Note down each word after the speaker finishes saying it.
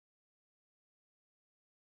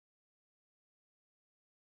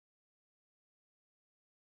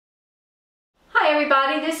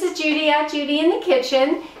everybody, this is Judy at Judy in the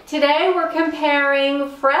Kitchen. Today we're comparing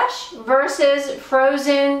fresh versus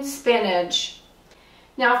frozen spinach.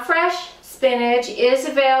 Now fresh spinach is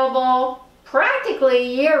available practically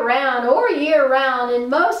year-round or year-round in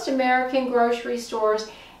most American grocery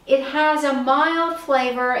stores. It has a mild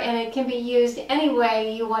flavor and it can be used any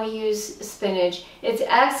way you want to use spinach. It's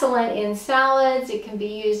excellent in salads, it can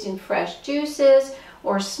be used in fresh juices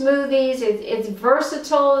or smoothies. It's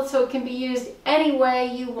versatile, so it can be used any way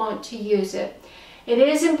you want to use it. It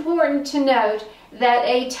is important to note that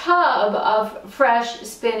a tub of fresh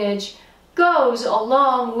spinach goes a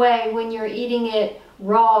long way when you're eating it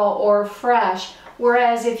raw or fresh,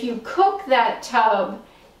 whereas if you cook that tub,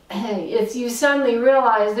 you suddenly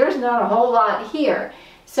realize there's not a whole lot here.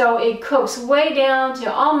 So it cooks way down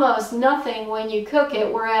to almost nothing when you cook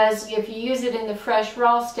it, whereas if you use it in the fresh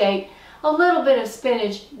raw state, a little bit of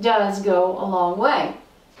spinach does go a long way.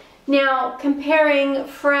 Now, comparing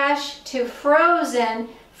fresh to frozen,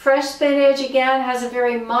 fresh spinach again has a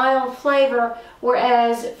very mild flavor,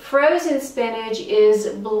 whereas frozen spinach is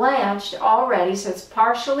blanched already, so it's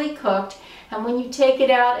partially cooked, and when you take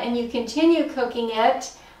it out and you continue cooking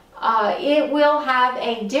it, it will have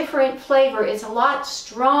a different flavor. It's a lot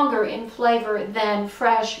stronger in flavor than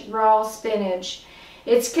fresh raw spinach.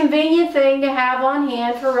 It's a convenient thing to have on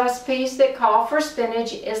hand for recipes that call for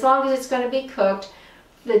spinach as long as it's going to be cooked.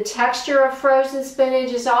 The texture of frozen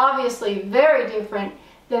spinach is obviously very different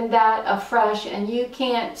than that of fresh, and you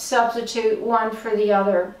can't substitute one for the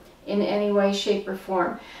other in any way, shape, or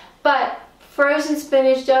form. But frozen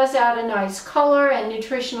spinach does add a nice color and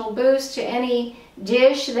nutritional boost to any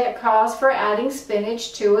dish that calls for adding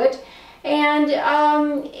spinach to it. And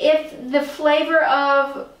if the flavor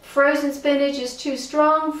of frozen spinach is too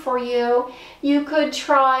strong for you, you could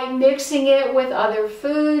try mixing it with other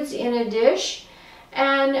foods in a dish,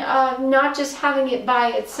 and not just having it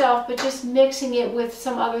by itself, but just mixing it with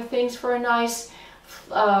some other things for a nice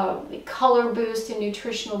color boost and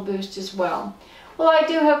nutritional boost as well. Well, I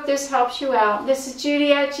do hope this helps you out. This is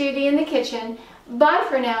Judy at Judy in the Kitchen. Bye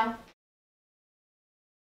for now.